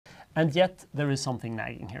And yet there is something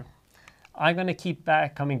nagging here. I'm going to keep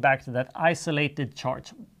coming back to that isolated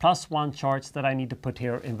charge, +1 charge that I need to put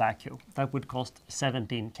here in vacuum. That would cost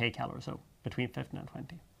 17 kcal or so, between 15 and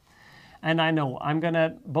 20. And I know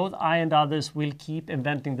both I and others will keep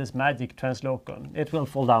inventing this magic translocon. It will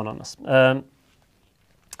fall down on us.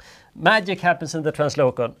 Magic happens in the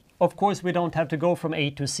translocon. Of course, we don't have to go from A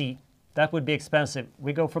to C. That would be expensive.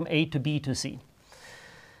 We go from A to B to C.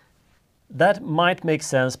 That might make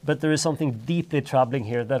sense, but there is something deeply troubling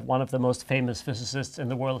here that one of the most famous physicists in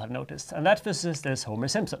the world have noticed. And that physicist is Homer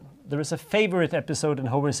Simpson. There is a favorite episode in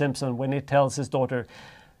Homer Simpson when he tells his daughter,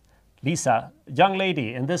 Lisa, young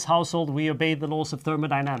lady, in this household we obey the laws of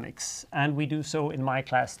thermodynamics, and we do so in my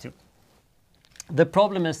class too. The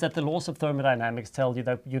problem is that the laws of thermodynamics tell you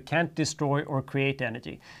that you can't destroy or create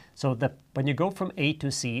energy. So that when you go from A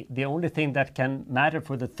to C, the only thing that can matter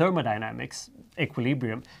for the thermodynamics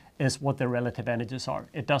equilibrium is what the relative energies are.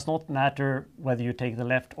 It does not matter whether you take the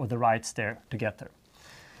left or the right stair to get there.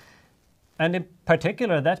 And in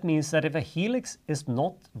particular, that means that if a helix is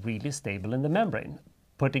not really stable in the membrane,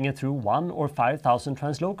 putting it through 1 or 5,000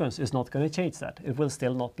 translocons is not going to change that. It will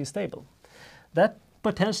still not be stable. That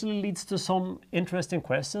potentially leads to some interesting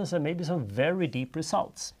questions and maybe some very deep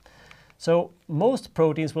results. So most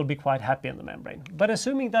proteins will be quite happy in the membrane. But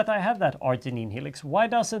assuming that I have that arginine helix, why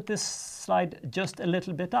doesn't this slide just a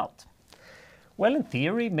little bit out? Well, in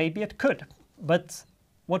theory, maybe it could. But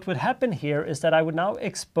what would happen here is that I would now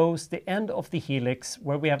expose the end of the helix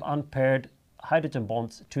where we have unpaired hydrogen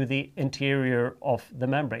bonds to the interior of the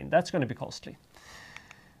membrane. That's going to be costly.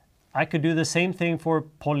 I could do the same thing for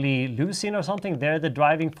polyleucine or something. There, the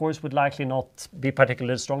driving force would likely not be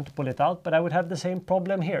particularly strong to pull it out, but I would have the same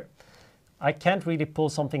problem here. I can't really pull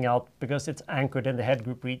something out because it's anchored in the head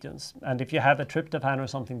group regions. And if you have a tryptophan or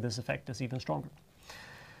something, this effect is even stronger.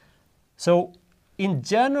 So in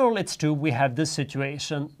general, it's true we have this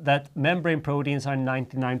situation that membrane proteins are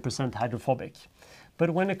 99% hydrophobic. But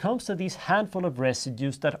when it comes to these handful of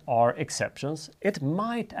residues that are exceptions, it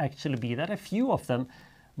might actually be that a few of them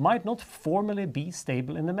might not formally be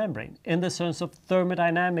stable in the membrane, in the sense of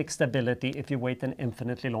thermodynamic stability if you wait an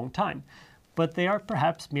infinitely long time. But they are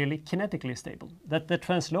perhaps merely kinetically stable, that the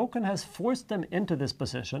translocon has forced them into this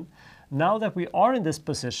position. Now that we are in this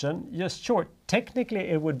position, just sure, technically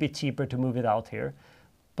it would be cheaper to move it out here,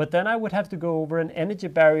 but then I would have to go over an energy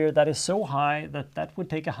barrier that is so high that that would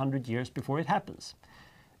take 100 years before it happens.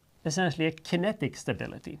 Essentially a kinetic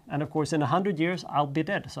stability. And of course, in 100 years, I'll be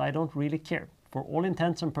dead, so I don't really care. For all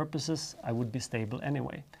intents and purposes, I would be stable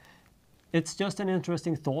anyway. It's just an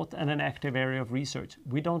interesting thought and an active area of research.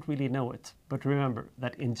 We don't really know it, but remember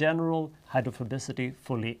that in general, hydrophobicity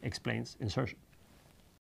fully explains insertion.